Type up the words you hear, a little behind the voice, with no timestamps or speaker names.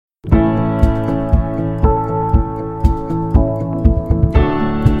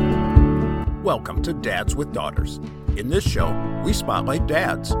Welcome to Dads with Daughters. In this show, we spotlight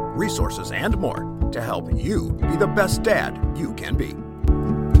dads, resources, and more to help you be the best dad you can be.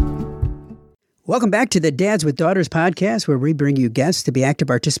 Welcome back to the Dads with Daughters podcast, where we bring you guests to be active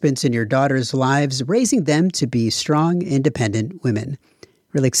participants in your daughters' lives, raising them to be strong, independent women.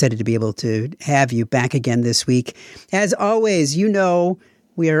 Really excited to be able to have you back again this week. As always, you know,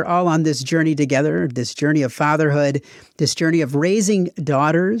 we are all on this journey together, this journey of fatherhood, this journey of raising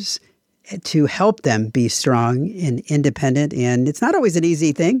daughters to help them be strong and independent. And it's not always an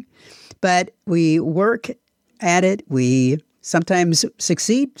easy thing, but we work at it. We sometimes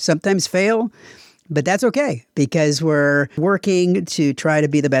succeed, sometimes fail, but that's okay because we're working to try to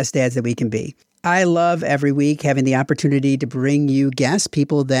be the best dads that we can be. I love every week having the opportunity to bring you guests,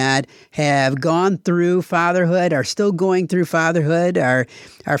 people that have gone through fatherhood, are still going through fatherhood, are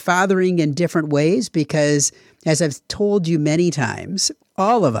fathering in different ways because, as I've told you many times,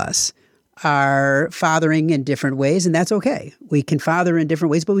 all of us are fathering in different ways, and that's okay. We can father in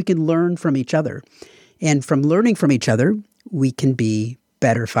different ways, but we can learn from each other. And from learning from each other, we can be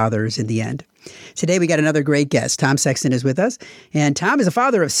better fathers in the end. Today, we got another great guest. Tom Sexton is with us, and Tom is a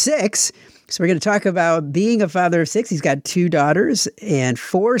father of 6. So we're going to talk about being a father of 6. He's got 2 daughters and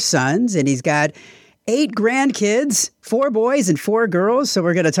 4 sons, and he's got 8 grandkids, 4 boys and 4 girls. So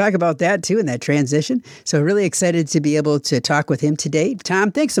we're going to talk about that too in that transition. So really excited to be able to talk with him today.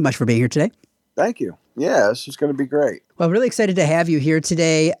 Tom, thanks so much for being here today. Thank you. Yeah, this is going to be great. Well, really excited to have you here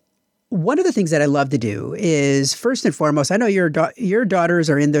today. One of the things that I love to do is, first and foremost, I know your daughters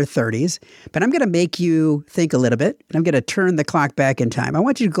are in their 30s, but I'm going to make you think a little bit, and I'm going to turn the clock back in time. I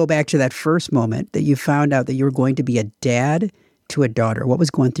want you to go back to that first moment that you found out that you were going to be a dad to a daughter. What was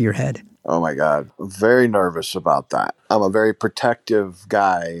going through your head? Oh, my God. Very nervous about that. I'm a very protective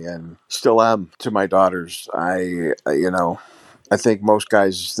guy and still am to my daughters. I think most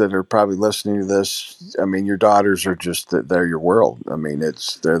guys that are probably listening to this, I mean, your daughters are just, they're your world. I mean,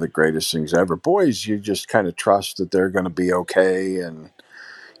 they're the greatest things ever. Boys, you just kind of trust that they're going to be okay. And,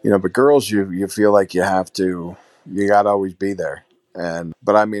 but girls, you feel like you got to always be there.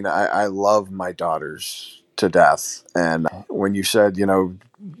 But I mean, I love my daughters to death. And when you said,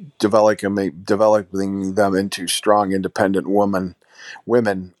 developing them into strong, independent women,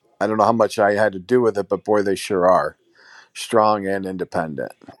 I don't know how much I had to do with it, but boy, they sure are. Strong and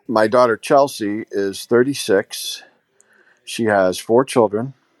independent. My daughter Chelsea is 36. She has 4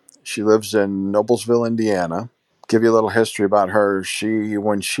 children. She lives in Noblesville, Indiana. Give you a little history about her.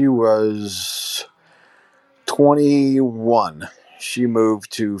 When she was 21, she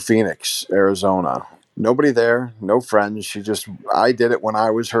moved to Phoenix, Arizona. Nobody there, no friends. I did it when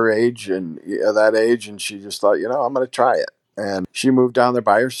I was her age and that age, and she just thought, I'm going to try it. And she moved down there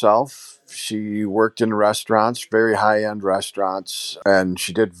by herself. She worked in restaurants, very high-end restaurants, and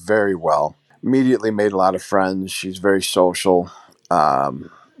she did very well. Immediately made a lot of friends. She's very social.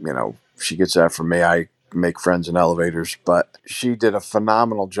 She gets that from me. I make friends in elevators, but she did a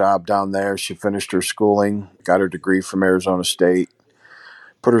phenomenal job down there. She finished her schooling, got her degree from Arizona State,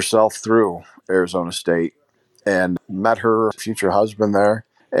 put herself through Arizona State, and met her future husband there.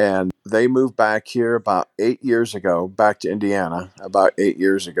 And they moved back here about 8 years ago, back to Indiana, about 8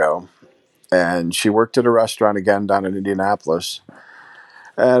 years ago. And she worked at a restaurant again down in Indianapolis.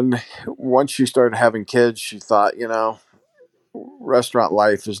 And once she started having kids, she thought, restaurant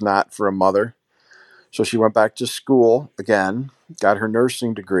life is not for a mother. So she went back to school again, got her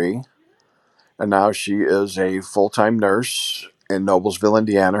nursing degree. And now she is a full-time nurse in Noblesville,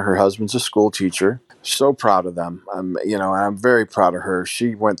 Indiana. Her husband's a school teacher. So proud of them. I'm very proud of her.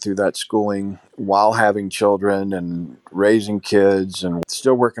 She went through that schooling while having children and raising kids and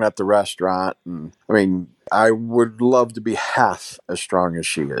still working at the restaurant. And I would love to be half as strong as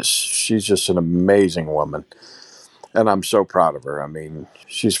she is. She's just an amazing woman. And I'm so proud of her.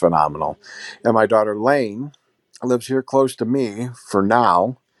 She's phenomenal. And my daughter Lane lives here close to me for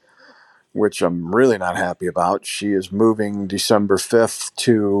now, which I'm really not happy about. She is moving December 5th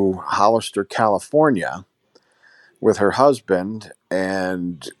to Hollister, California with her husband,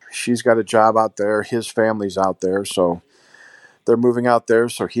 and she's got a job out there. His family's out there, so they're moving out there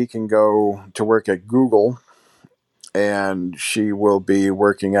so he can go to work at Google, and she will be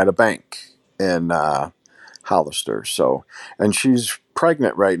working at a bank in Hollister. And she's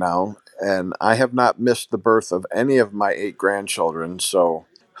pregnant right now, and I have not missed the birth of any of my 8 grandchildren, so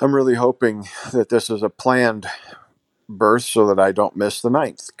I'm really hoping that this is a planned birth so that I don't miss the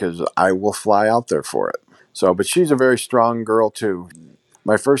 9th, because I will fly out there for it. But she's a very strong girl too.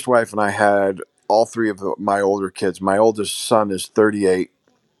 My first wife and I had all 3 of my older kids. My oldest son is 38,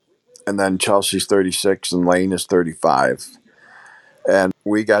 and then Chelsea's 36, and Lane is 35. And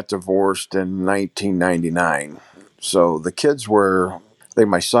we got divorced in 1999. So the kids were, I think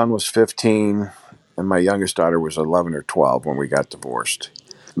my son was 15 and my youngest daughter was 11 or 12 when we got divorced.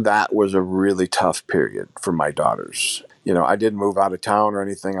 That was a really tough period for my daughters. I didn't move out of town or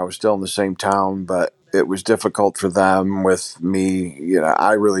anything. I was still in the same town, but it was difficult for them with me.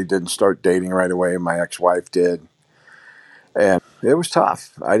 I really didn't start dating right away. My ex-wife did. And it was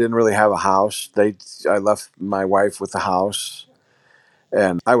tough. I didn't really have a house. I left my wife with the house,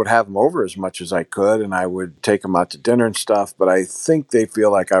 and I would have them over as much as I could, and I would take them out to dinner and stuff. But I think they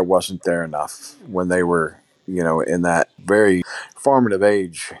feel like I wasn't there enough when they were, in that very formative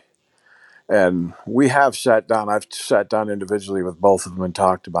age. And we have sat down. I've sat down individually with both of them and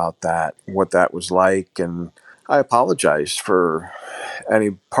talked about that, what that was like. And I apologized for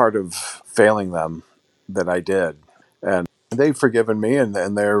any part of failing them that I did. And they've forgiven me, and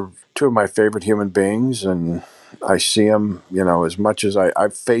they're two of my favorite human beings. And I see them, as much as I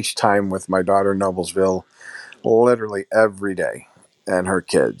FaceTime with my daughter in Noblesville literally every day and her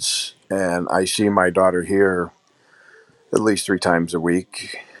kids. And I see my daughter here at least 3 times a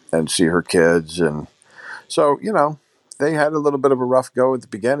week and see her kids. And so, they had a little bit of a rough go at the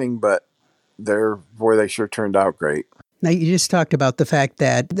beginning, but they sure turned out great. Now, you just talked about the fact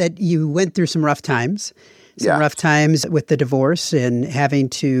that you went through some rough times. Rough times with the divorce and having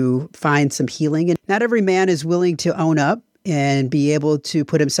to find some healing. And not every man is willing to own up and be able to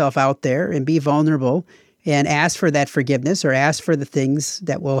put himself out there and be vulnerable and ask for that forgiveness or ask for the things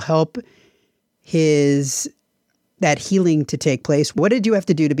that will help that healing to take place. What did you have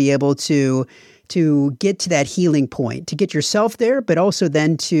to do to be able to get to that healing point, to get yourself there, but also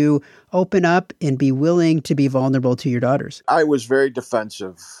then to open up and be willing to be vulnerable to your daughters? I was very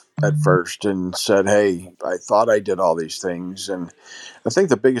defensive at first and said, hey, I thought I did all these things. And I think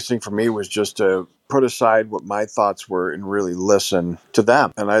the biggest thing for me was just to put aside what my thoughts were and really listen to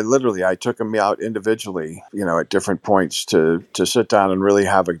them. And I took them out individually, at different points to sit down and really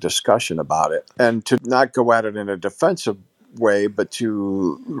have a discussion about it and to not go at it in a defensive way, but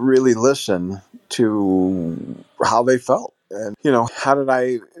to really listen to how they felt and, how did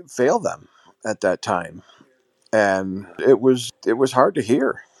I fail them at that time? And it was hard to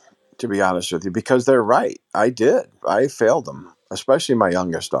hear, to be honest with you, because they're right. I did. I failed them, especially my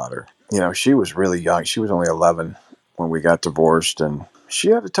youngest daughter. She was really young. She was only 11 when we got divorced, and she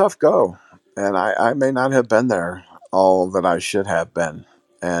had a tough go. And I may not have been there all that I should have been.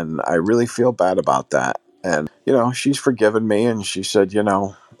 And I really feel bad about that. And, she's forgiven me, and she said,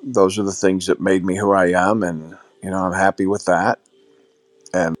 those are the things that made me who I am, and, I'm happy with that.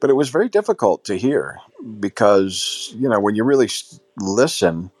 But it was very difficult to hear because, when you really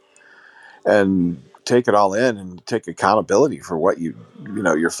listen and take it all in and take accountability for what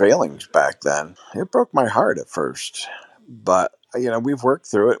your failings back then, it broke my heart at first. But, we've worked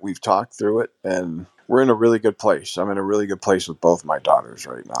through it, we've talked through it, and we're in a really good place. I'm in a really good place with both my daughters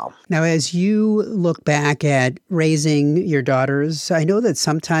right now. Now, as you look back at raising your daughters, I know that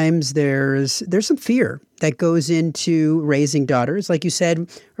sometimes there's some fear that goes into raising daughters. Like you said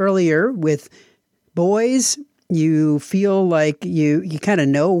earlier, with boys, you feel like you kind of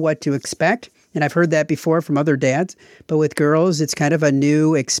know what to expect. And I've heard that before from other dads. But with girls, it's kind of a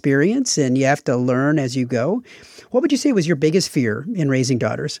new experience and you have to learn as you go. What would you say was your biggest fear in raising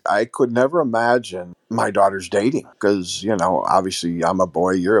daughters? I could never imagine my daughters dating because, obviously I'm a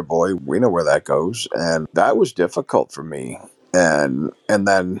boy, you're a boy. We know where that goes. And that was difficult for me. And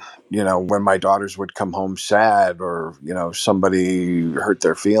then, when my daughters would come home sad or, somebody hurt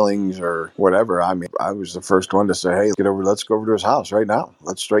their feelings or whatever, I was the first one to say, hey, let's go over to his house right now.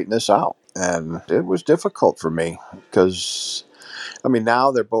 Let's straighten this out. And it was difficult for me because,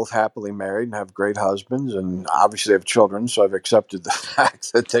 now they're both happily married and have great husbands and obviously they have children. So I've accepted the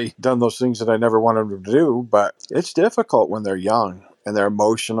fact that they've done those things that I never wanted them to do. But it's difficult when they're young and they're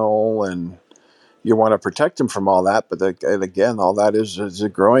emotional and you want to protect them from all that. But again, all that is a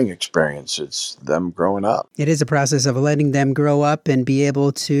growing experience. It's them growing up. It is a process of letting them grow up and be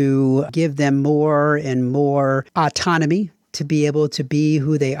able to give them more and more autonomy to be able to be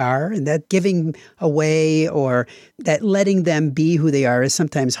who they are. And that giving away or that letting them be who they are is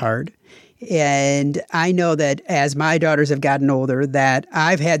sometimes hard. And I know that as my daughters have gotten older, that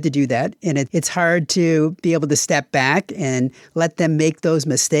I've had to do that. And it's hard to be able to step back and let them make those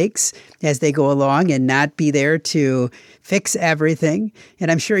mistakes as they go along and not be there to fix everything.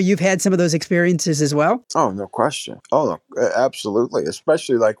 And I'm sure you've had some of those experiences as well. Oh, no question. Oh, no, absolutely.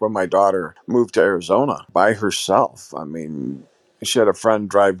 Especially like when my daughter moved to Arizona by herself. She had a friend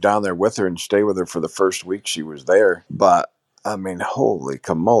drive down there with her and stay with her for the first week she was there. But I mean, holy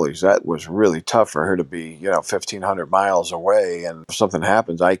camoles, that was really tough for her to be, 1,500 miles away. And if something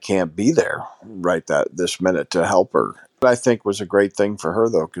happens, I can't be there right this minute to help her. But I think was a great thing for her,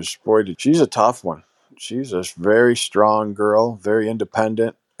 though, because, boy, she's a tough one. She's a very strong girl, very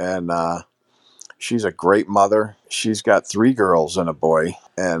independent, and she's a great mother. She's got 3 girls and a boy,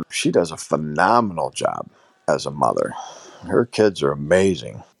 and she does a phenomenal job as a mother. Her kids are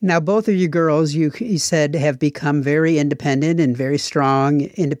amazing. Now, both of you girls, you said, have become very independent and very strong,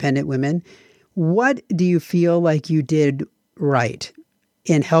 independent women. What do you feel like you did right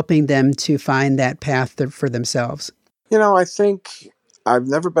in helping them to find that path for themselves? I think I've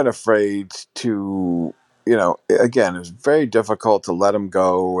never been afraid to, again, it was very difficult to let them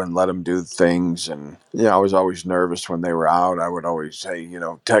go and let them do things. And, I was always nervous when they were out. I would always say,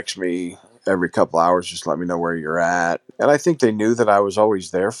 text me every couple hours, just let me know where you're at. And I think they knew that I was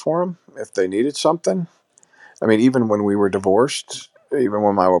always there for them if they needed something. I mean, even when we were divorced, even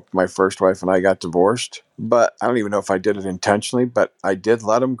when my first wife and I got divorced, but I don't even know if I did it intentionally, but I did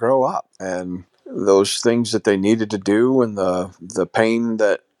let them grow up. And those things that they needed to do and the pain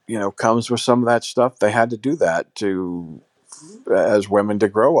that, comes with some of that stuff, they had to do that as women to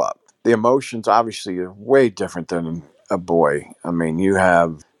grow up. The emotions obviously are way different than a boy. I mean, you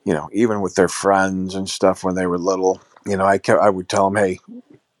have, even with their friends and stuff when they were little, I would tell them, hey,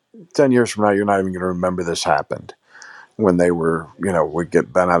 10 years from now, you're not even going to remember this happened, when they were, would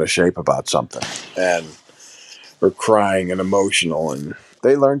get bent out of shape about something and were crying and emotional, and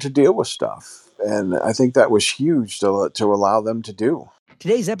they learned to deal with stuff. And I think that was huge to allow them to do.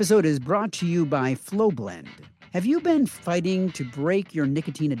 Today's episode is brought to you by FlowBlend. Have you been fighting to break your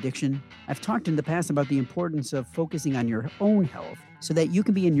nicotine addiction? I've talked in the past about the importance of focusing on your own health so that you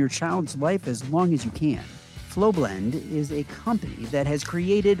can be in your child's life as long as you can. FlowBlend is a company that has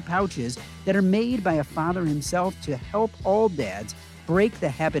created pouches that are made by a father himself to help all dads break the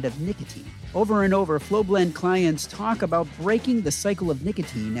habit of nicotine. Over and over, FlowBlend clients talk about breaking the cycle of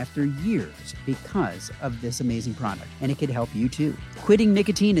nicotine after years because of this amazing product, and it could help you too. Quitting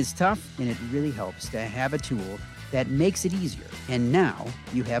nicotine is tough, and it really helps to have a tool that makes it easier. And now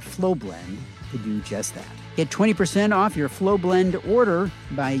you have FlowBlend to do just that. Get 20% off your FlowBlend order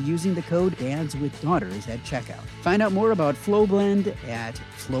by using the code DadsWithDaughters at checkout. Find out more about FlowBlend at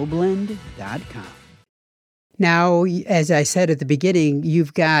flowblend.com. Now, as I said at the beginning,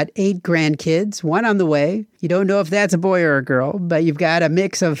 you've got 8 grandkids, 1 on the way. You don't know if that's a boy or a girl, but you've got a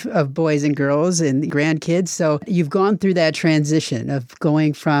mix of boys and girls and grandkids. So you've gone through that transition of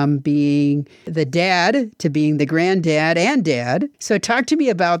going from being the dad to being the granddad and dad. So talk to me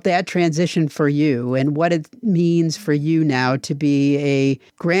about that transition for you and what it means for you now to be a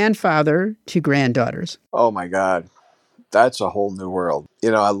grandfather to granddaughters. Oh, my God. That's a whole new world.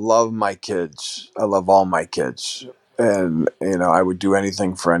 I love my kids. I love all my kids. And, I would do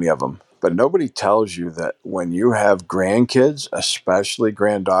anything for any of them. But nobody tells you that when you have grandkids, especially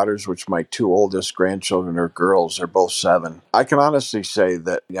granddaughters, which my 2 oldest grandchildren are girls, they're both 7. I can honestly say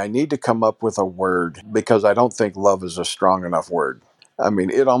that I need to come up with a word because I don't think love is a strong enough word. I mean,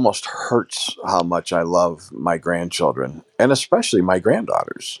 it almost hurts how much I love my grandchildren and especially my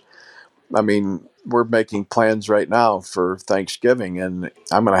granddaughters. I mean, we're making plans right now for Thanksgiving, and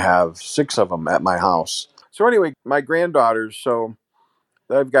I'm going to have 6 of them at my house. So anyway, my granddaughters, so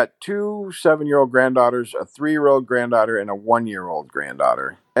I've got 2 7-year-old granddaughters, a 3-year-old granddaughter, and a 1-year-old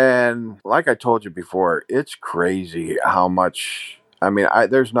granddaughter. And like I told you before, it's crazy how much,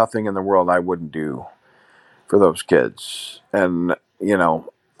 there's nothing in the world I wouldn't do for those kids. And,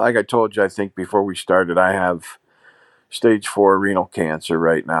 like I told you, I think before we started, I have stage 4 renal cancer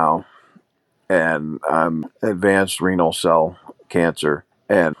right now. And advanced renal cell cancer.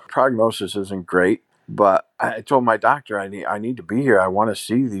 And prognosis isn't great, but I told my doctor I need to be here. I want to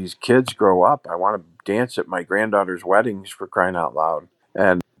see these kids grow up. I want to dance at my granddaughter's weddings, for crying out loud.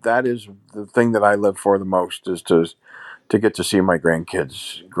 And that is the thing that I live for the most, is to get to see my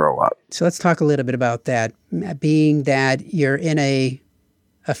grandkids grow up. So let's talk a little bit about that. Being that you're in a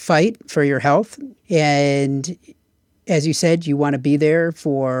fight for your health, and as you said, you want to be there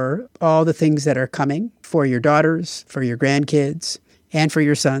for all the things that are coming for your daughters, for your grandkids, and for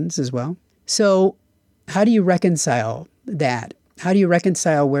your sons as well. So how do you reconcile that? How do you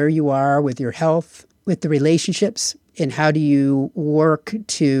reconcile where you are with your health, with the relationships, and how do you work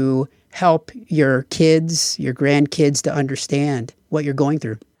to help your kids, your grandkids, to understand what you're going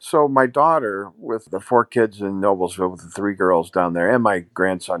through? So my daughter, with the 4 kids in Noblesville, with the 3 girls down there, and my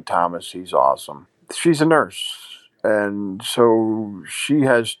grandson Thomas, he's awesome. She's a nurse. And so she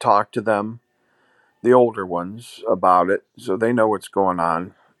has talked to them, the older ones, about it, so they know what's going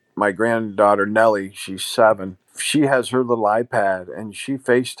on. My granddaughter, Nellie, she's 7. she has her little iPad and she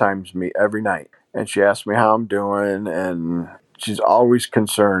FaceTimes me every night. And she asks me how I'm doing, and she's always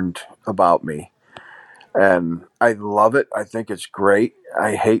concerned about me. And I love it. I think it's great.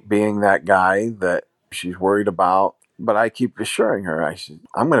 I hate being that guy that she's worried about, but I keep assuring her, I said,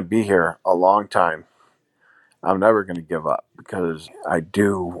 I'm going to be here a long time. I'm never going to give up because I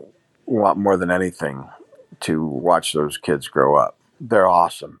do want more than anything to watch those kids grow up. They're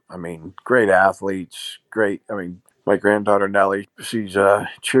awesome. I mean, great athletes, great. I mean, my granddaughter Nellie, she's a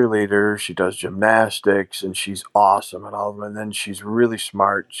cheerleader. She does gymnastics, and she's awesome at all of them. And then she's really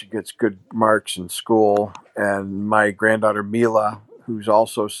smart. She gets good marks in school. And my granddaughter Mila, who's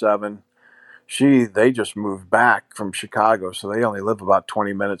also 7, they just moved back from Chicago, so they only live about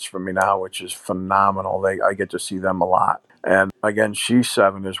 20 minutes from me now, which is phenomenal. I get to see them a lot. And again, she's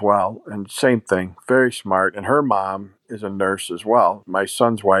 7 as well. And same thing, very smart. And her mom is a nurse as well. My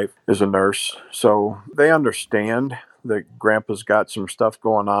son's wife is a nurse. So they understand that grandpa's got some stuff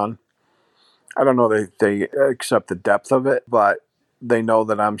going on. I don't know they accept the depth of it, but they know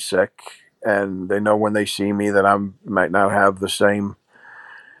that I'm sick. And they know when they see me that I might not have the same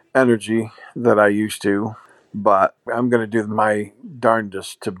energy that I used to. But I'm going to do my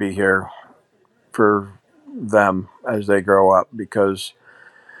darndest to be here for them as they grow up, because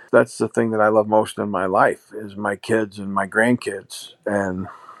that's the thing that I love most in my life is my kids and my grandkids. And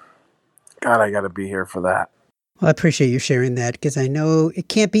God, I got to be here for that. Well, I appreciate you sharing that, because I know it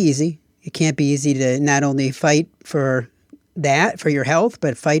can't be easy. It can't be easy to not only fight for that, for your health,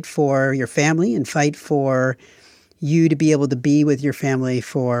 but fight for your family and fight for you to be able to be with your family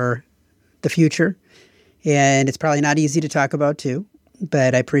for the future. And it's probably not easy to talk about too,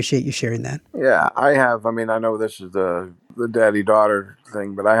 but I appreciate you sharing that. Yeah, I know this is the daddy-daughter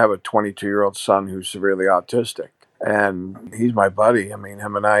thing, but I have a 22-year-old son who's severely autistic. And he's my buddy. I mean,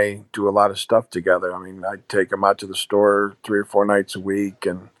 him and I do a lot of stuff together. I mean, I take him out to the store 3 or 4 nights a week,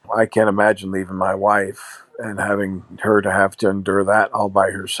 and I can't imagine leaving my wife and having her to have to endure that all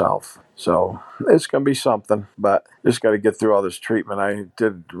by herself. So it's going to be something, but just got to get through all this treatment. I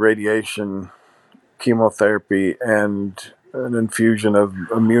did radiation, chemotherapy, and an infusion of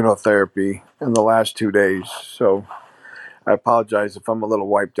immunotherapy in the last 2 days. So I apologize if I'm a little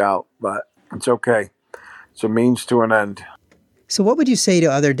wiped out, but it's okay. It's a means to an end. So what would you say to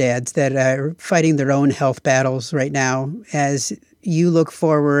other dads that are fighting their own health battles right now as you look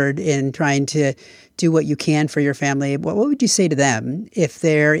forward in trying to do what you can for your family? What would you say to them if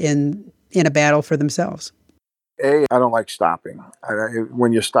they're in a battle for themselves? I don't like stopping.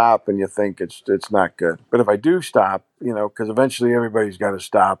 When you stop and you think it's not good. But if I do stop, because eventually everybody's got to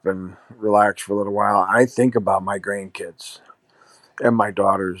stop and relax for a little while, I think about my grandkids and my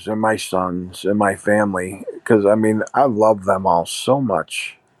daughters and my sons and my family, because I love them all so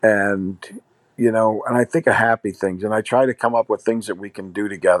much. And and I think of happy things, and I try to come up with things that we can do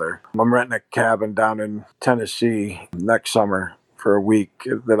together. I'm renting a cabin down in Tennessee next summer for a week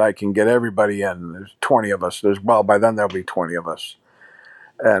that I can get everybody in. There's 20 of us. By then there'll be 20 of us.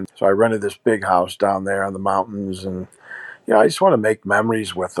 And so I rented this big house down there on the mountains, and I just want to make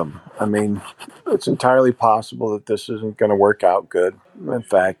memories with them. I mean, it's entirely possible that this isn't going to work out good. In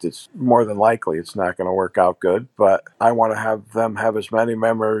fact, it's more than likely it's not going to work out good, but I want to have them have as many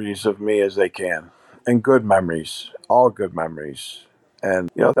memories of me as they can, and good memories, all good memories.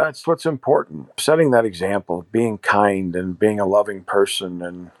 And, that's what's important. Setting that example, being kind and being a loving person.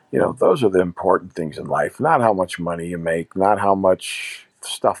 And, those are the important things in life, not how much money you make, not how much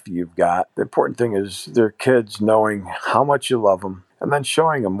stuff you've got. The important thing is their kids knowing how much you love them, and then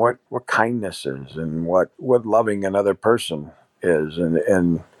showing them what kindness is and what loving another person is.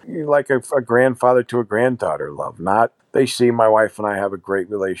 And like a grandfather to a granddaughter love. Not, they see my wife and I have a great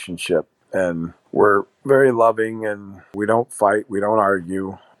relationship, and we're very loving, and we don't fight, we don't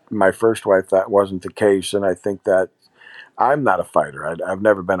argue. My first wife, that wasn't the case, and I think that I'm not a fighter. I've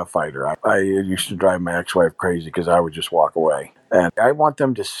never been a fighter. I used to drive my ex-wife crazy because I would just walk away. And I want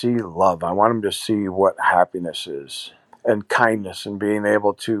them to see love. I want them to see what happiness is and kindness, and being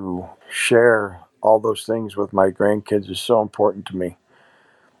able to share all those things with my grandkids is so important to me.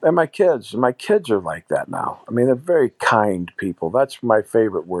 And my kids are like that now. I mean, they're very kind people. That's my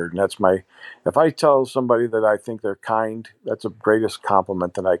favorite word. And if I tell somebody that I think they're kind, that's the greatest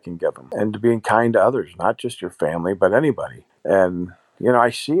compliment that I can give them. And to being kind to others, not just your family, but anybody. And,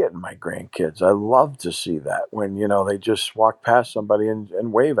 I see it in my grandkids. I love to see that when, they just walk past somebody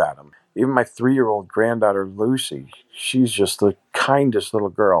and wave at them. Even my 3-year-old granddaughter, Lucy, she's just the kindest little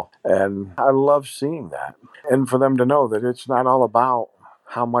girl. And I love seeing that. And for them to know that it's not all about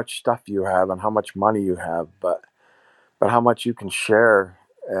how much stuff you have and how much money you have, but how much you can share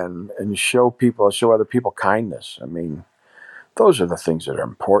and show other people kindness. I mean, those are the things that are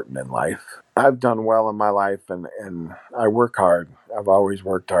important in life. I've done well in my life, and I work hard. I've always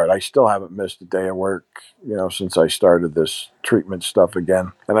worked hard. I still haven't missed a day of work, since I started this treatment stuff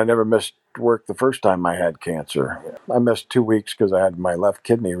again. And I never missed work the first time I had cancer. I missed 2 weeks because I had my left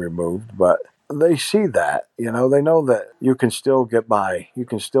kidney removed, but they see that, they know that you can still get by, you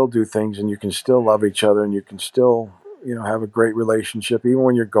can still do things, and you can still love each other, and you can still, have a great relationship, even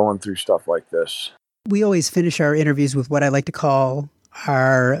when you're going through stuff like this. We always finish our interviews with what I like to call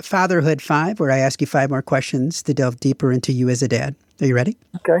our Fatherhood 5, where I ask you 5 more questions to delve deeper into you as a dad. Are you ready?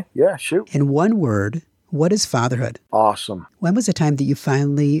 Okay, yeah, shoot. In one word, what is fatherhood? Awesome. When was the time that you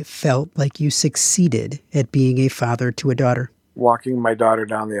finally felt like you succeeded at being a father to a daughter? Walking my daughter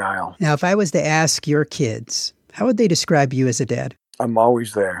down the aisle. Now, if I was to ask your kids, how would they describe you as a dad? I'm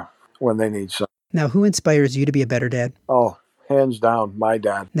always there when they need something. Now, who inspires you to be a better dad? Oh, hands down, my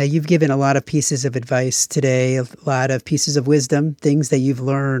dad. Now, you've given a lot of pieces of advice today, a lot of pieces of wisdom, things that you've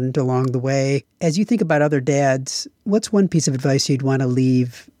learned along the way. As you think about other dads, what's one piece of advice you'd want to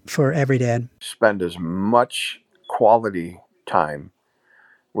leave for every dad? Spend as much quality time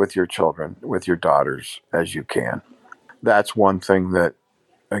with your children, with your daughters, as you can. That's one thing that,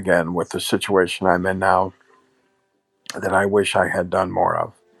 again, with the situation I'm in now, that I wish I had done more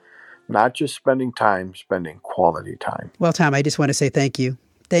of. Not just spending time, spending quality time. Well, Tom, I just want to say thank you.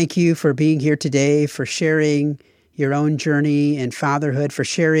 Thank you for being here today, for sharing your own journey in fatherhood, for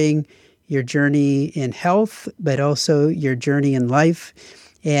sharing your journey in health, but also your journey in life.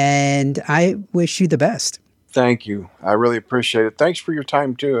 And I wish you the best. Thank you. I really appreciate it. Thanks for your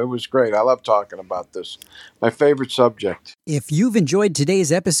time, too. It was great. I love talking about this. My favorite subject. If you've enjoyed today's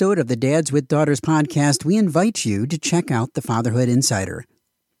episode of the Dads with Daughters podcast, we invite you to check out the Fatherhood Insider.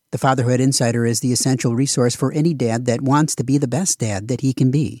 The Fatherhood Insider is the essential resource for any dad that wants to be the best dad that he can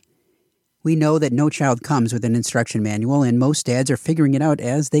be. We know that no child comes with an instruction manual, and most dads are figuring it out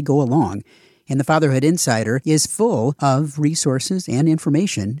as they go along. And the Fatherhood Insider is full of resources and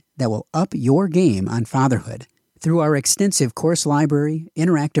information that will up your game on fatherhood. Through our extensive course library,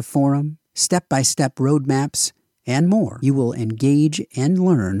 interactive forum, step-by-step roadmaps, and more, you will engage and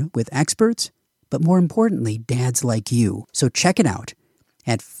learn with experts, but more importantly, dads like you. So check it out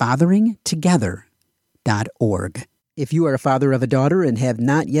at fatheringtogether.org. If you are a father of a daughter and have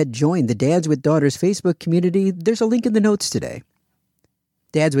not yet joined the Dads with Daughters Facebook community, there's a link in the notes today.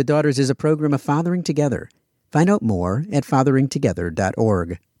 Dads with Daughters is a program of Fathering Together. Find out more at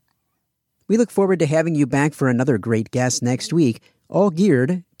fatheringtogether.org. We look forward to having you back for another great guest next week, all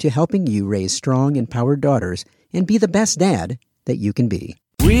geared to helping you raise strong, empowered daughters and be the best dad that you can be.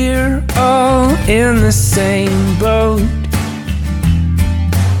 We're all in the same boat,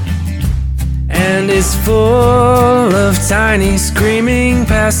 and it's full of tiny screaming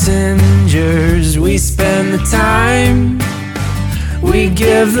passengers. We spend the time, we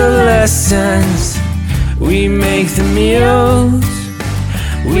give the lessons, we make the meals,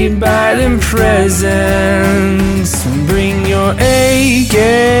 we buy them presents. Bring your A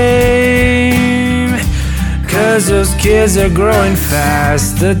game, 'cause those kids are growing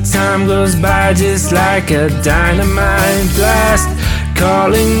fast. The time goes by just like a dynamite blast.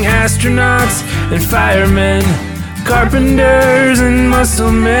 Calling astronauts and firemen, carpenters and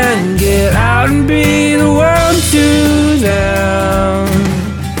muscle men. Get out and be the world to them.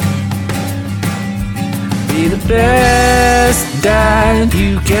 Be the best dad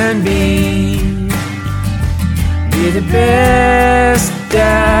you can be. Be the best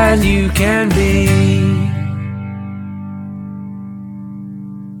dad you can be.